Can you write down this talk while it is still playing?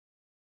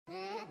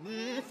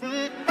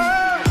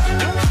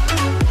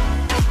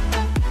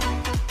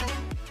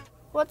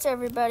What's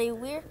everybody?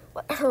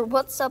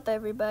 What's up,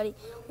 everybody?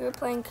 We're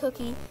playing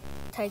Cookie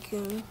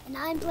Tycoon. And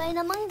I'm playing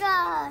Among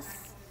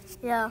Us.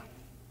 Yeah.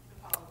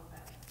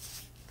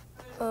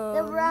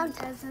 The round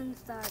hasn't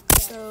started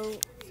yet. So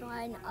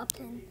I'm up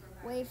and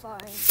way far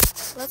in.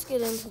 Let's get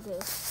into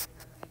this.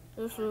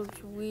 This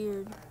looks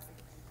weird.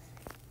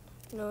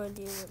 No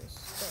idea where to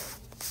start.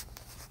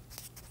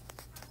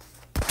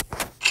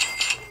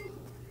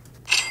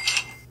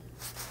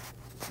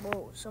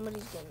 Whoa,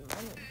 somebody's getting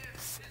money.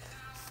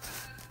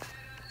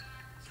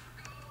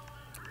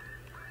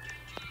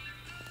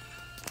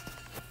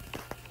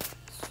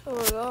 So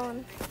we're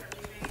going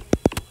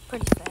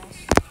pretty fast.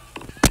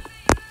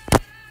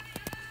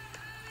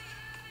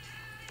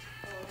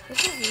 This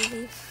is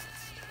easy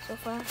so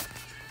far.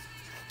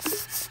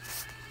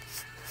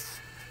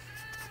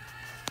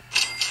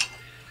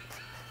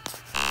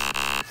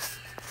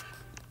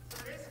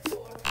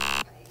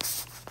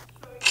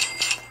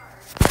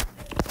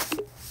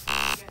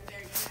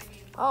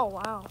 Oh,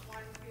 wow.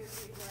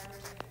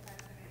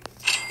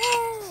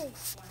 Hey,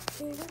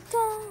 here we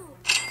go.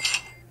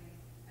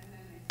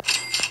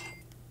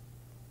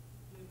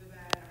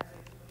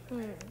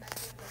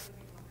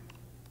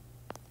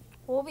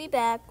 We'll be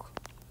back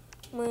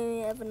when we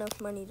have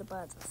enough money to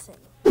buy the thing.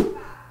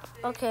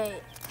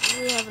 Okay,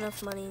 we have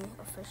enough money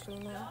officially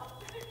now.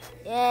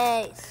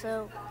 Yay!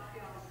 So,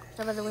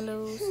 should I buy the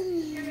windows?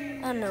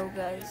 I don't know,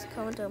 guys.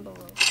 Comment down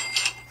below.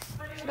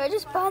 Should I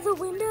just buy the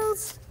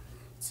windows?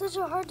 It's such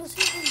a hard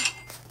decision.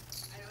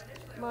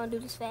 Come on, do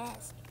this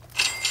fast.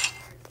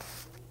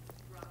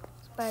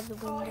 Let's buy the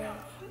window.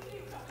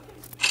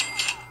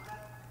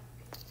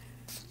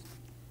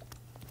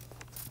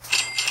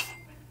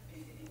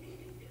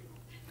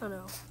 Oh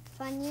no.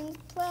 Fun you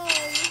play.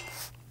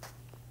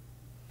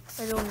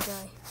 I don't want to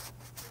die.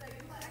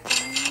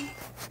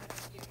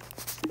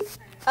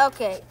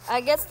 Okay,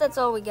 I guess that's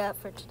all we got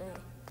for today.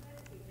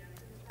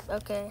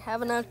 Okay,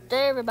 have a nice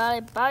day,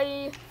 everybody.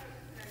 Bye.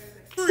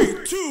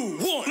 3, 2,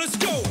 1, let's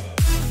go!